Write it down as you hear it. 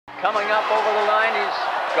coming up over the line. He's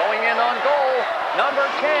going in on goal. Number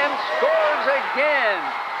 10 scores again.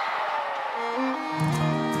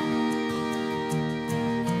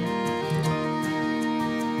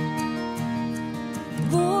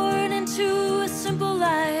 Born into a simple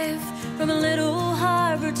life from a little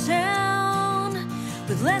harbor town,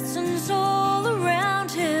 with lessons all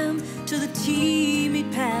around him, to the team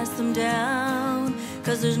he'd pass them down.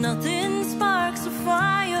 'Cause there's nothing sparks a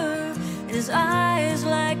fire in his eyes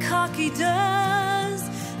like hockey does.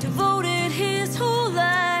 Devoted his whole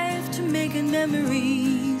life to making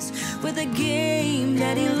memories with a game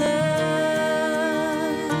that he loves.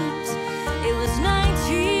 It was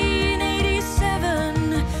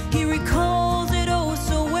 1987, he recalls it oh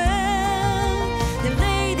so well. They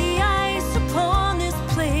laid the ice upon this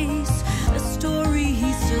place, a story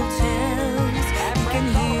he still tells. He can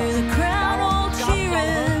hear the crowd all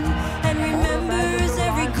cheering and remembers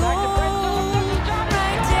every goal,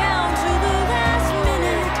 right down to the last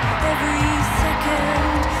minute, every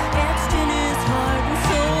second etched in his heart and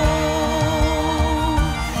soul.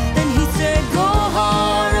 Then he said, go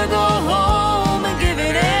hard or go home and give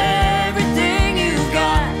it everything you've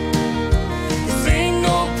got. This ain't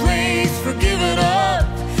no place for giving up,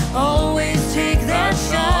 always take that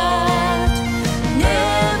shot.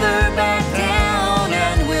 Never back down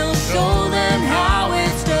and we'll show them how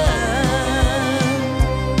it's done.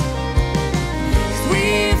 'Cause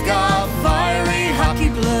we've got fiery hockey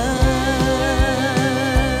blood,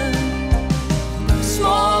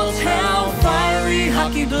 small town fiery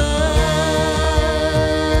hockey blood.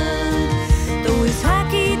 Though his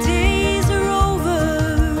hockey days are over,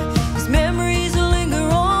 his memories linger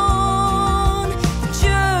on. The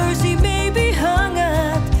jersey may be hung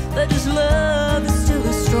up, but his love is still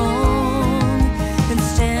as strong. And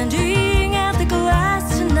standing at the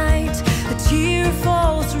glass tonight, a tear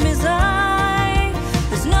falls from his eye.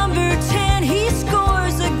 As number 10 he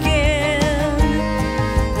scores again,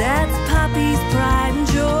 that's Poppy's pride and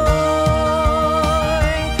joy.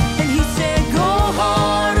 And he said, go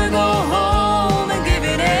hard or go home and give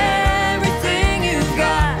it everything you've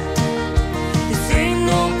got. This ain't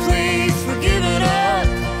no place for giving up,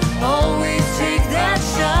 always take that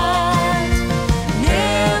shot.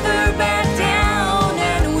 Never back down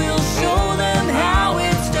and we'll show them how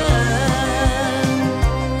it's done.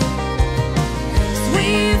 'Cause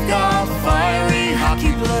we've got fiery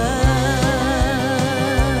hockey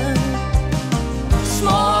blood,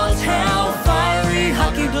 small town fiery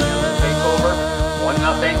hockey blood. Take over,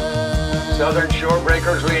 1-0. Southern Shore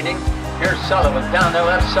Breakers leading. Here's Sullivan down the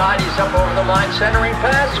left side. He's up over the line, centering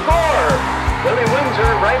pass, score! Billy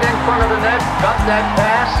Windsor right in front of the net, got that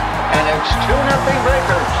pass, and it's 2-0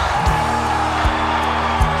 Breakers.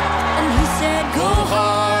 And he said, go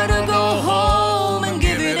hard or go home and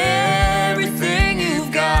give it everything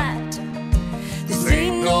you've got. This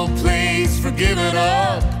ain't no place for giving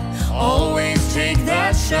up, always take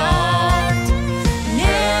that shot.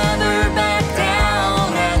 Never back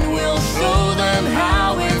down and we'll show them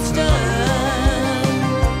how it's done.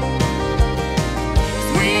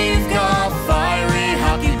 'Cause we've got fiery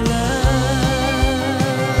hockey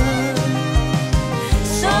blood,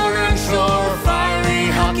 Southern Shore fiery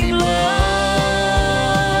hockey blood,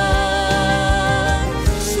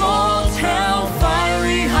 small town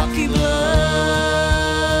fiery hockey blood.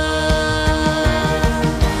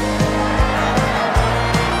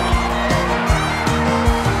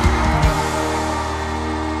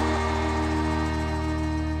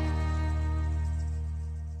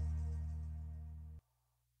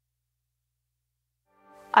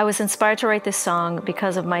 I was inspired to write this song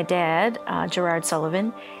because of my dad, Gerard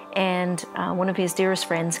Sullivan, and one of his dearest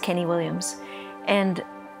friends, Kenny Williams. And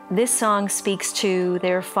this song speaks to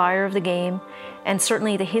their fire of the game, and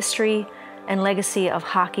certainly the history and legacy of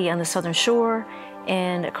hockey on the Southern Shore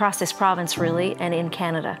and across this province, really, and in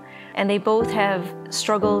Canada. And they both have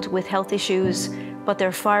struggled with health issues, but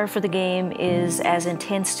their fire for the game is as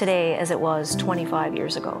intense today as it was 25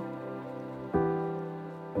 years ago.